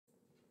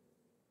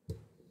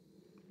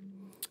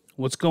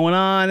What's going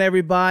on,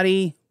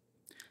 everybody?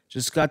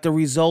 Just got the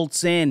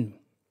results in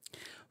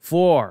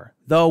for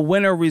the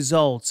winner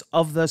results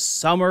of the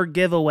summer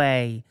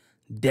giveaway.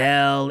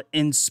 Dell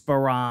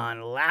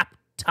Inspiron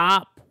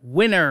laptop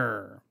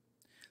winner.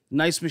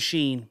 Nice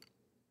machine.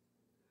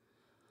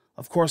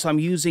 Of course, I'm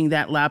using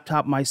that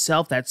laptop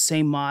myself, that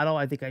same model.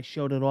 I think I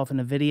showed it off in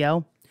a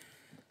video.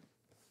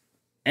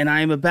 And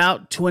I am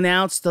about to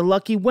announce the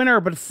lucky winner.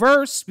 But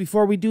first,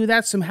 before we do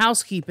that, some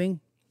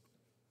housekeeping.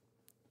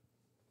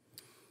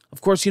 Of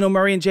course, you know,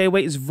 Murray and Jay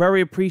Waite is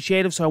very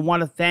appreciative, so I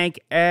want to thank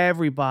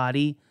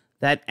everybody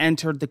that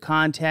entered the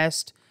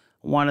contest.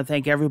 I want to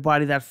thank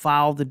everybody that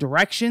followed the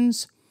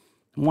directions.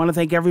 I want to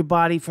thank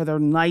everybody for their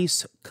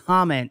nice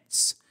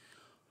comments.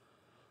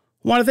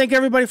 I want to thank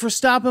everybody for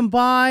stopping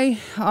by.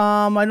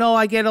 I know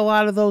I get a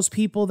lot of those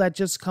people that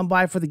just come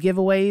by for the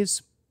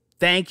giveaways.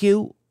 Thank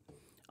you.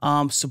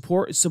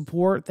 Support is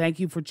support. Thank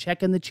you for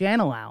checking the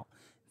channel out.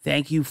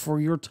 Thank you for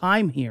your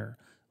time here.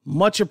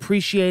 Much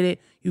appreciated.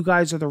 You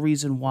guys are the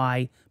reason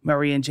why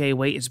Murray and Jay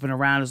Waite has been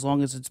around as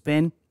long as it's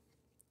been,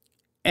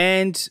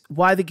 and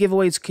why the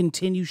giveaways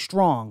continue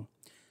strong.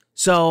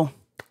 So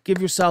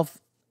give yourself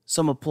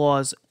some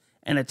applause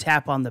and a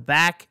tap on the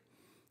back.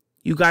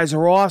 You guys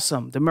are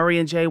awesome. The Murray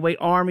and Jay Waite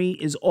Army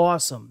is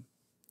awesome.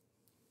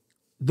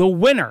 The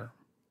winner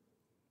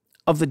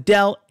of the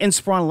Dell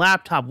Inspiron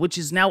laptop, which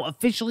is now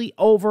officially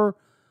over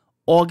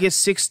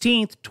August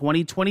 16th,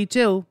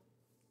 2022,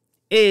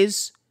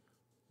 is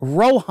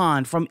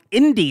Rohan from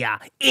India.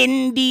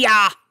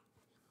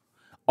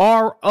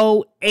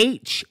 R-O-H-A-N,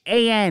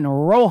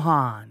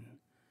 Rohan.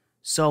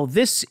 So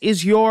this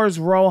is yours,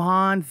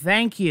 Rohan.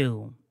 Thank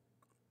you.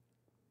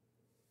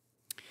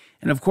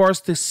 And of course,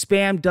 the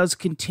spam does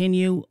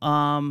continue.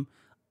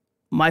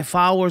 My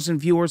followers and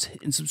viewers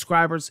and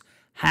subscribers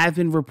have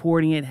been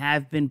reporting it,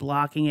 have been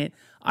blocking it.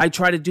 I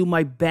try to do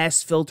my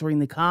best filtering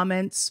the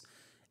comments,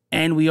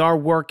 and we are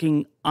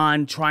working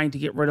on trying to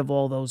get rid of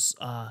all those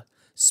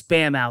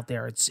spam out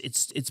there.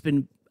 It's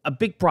been a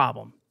big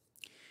problem.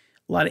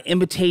 A lot of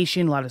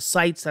imitation, a lot of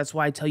sites. That's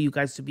why I tell you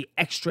guys to be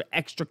extra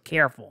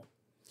careful.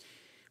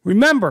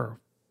 Remember,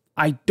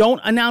 I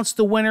don't announce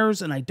the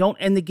winners and I don't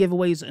end the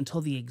giveaways until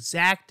the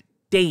exact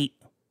date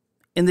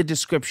in the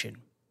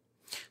description.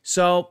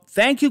 So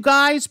thank you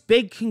guys.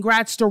 Big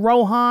congrats to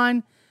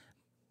Rohan.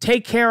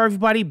 Take care,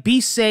 everybody.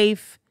 Be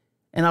safe.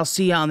 And I'll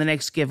see you on the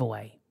next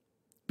giveaway.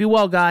 Be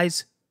well,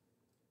 guys.